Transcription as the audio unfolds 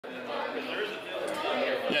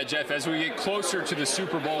Yeah, Jeff, as we get closer to the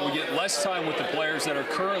Super Bowl, we get less time with the players that are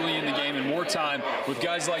currently in the game and more time with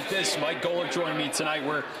guys like this. Mike Golick joining me tonight.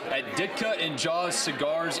 We're at Ditka and Jaws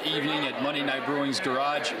Cigars evening at Monday Night Brewing's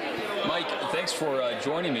Garage. Mike, thanks for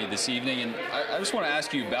joining me this evening. And I just want to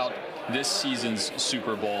ask you about this season's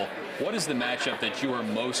Super Bowl. What is the matchup that you are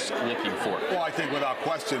most looking for? Well, I think without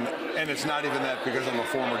question, and it's not even that because I'm a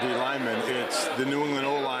former D lineman, it's the New England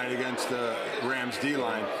O-line against the Rams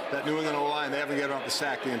D-line. That New England O-line, they haven't given up a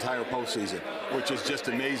sack the entire postseason, which is just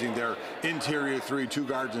amazing. Their interior three, two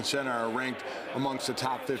guards and center, are ranked amongst the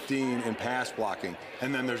top 15 in pass blocking.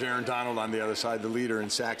 And then there's Aaron Donald on the other side, the leader in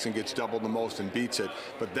sacks, and gets doubled the most and beats it.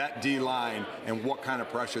 But that D-line and what kind of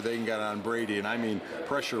pressure they can get on Brady, and I mean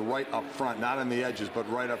pressure right up front, not on the edges, but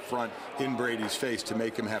right up front in Brady's face to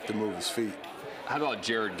make him have to move his feet. How about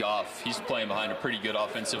Jared Goff? He's playing behind a pretty good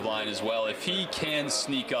offensive line as well. If he can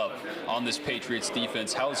sneak up on this Patriots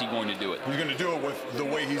defense, how is he going to do it? He's going to do it with the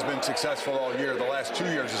way he's been successful all year. The last 2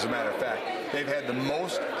 years, as a matter of fact, they've had the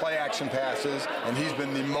most play-action passes, and he's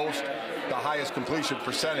been the highest completion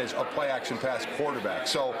percentage of play-action pass quarterback.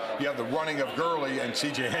 So you have the running of Gurley and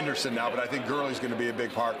C.J. Henderson now, but I think Gurley's going to be a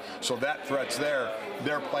big part. So that threat's there.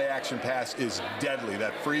 Their play-action pass is deadly.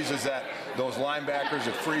 That freezes those linebackers.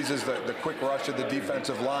 It freezes the quick rush of the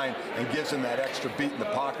defensive line and gives him that extra beat in the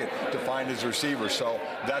pocket to find his receivers. So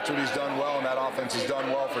that's what he's done well, and that offense has done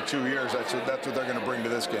well for 2 years. That's what they're going to bring to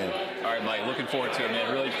this game. All right, Mike, looking forward to it,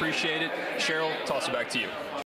 man. Really appreciate it. Cheryl, toss it back to you.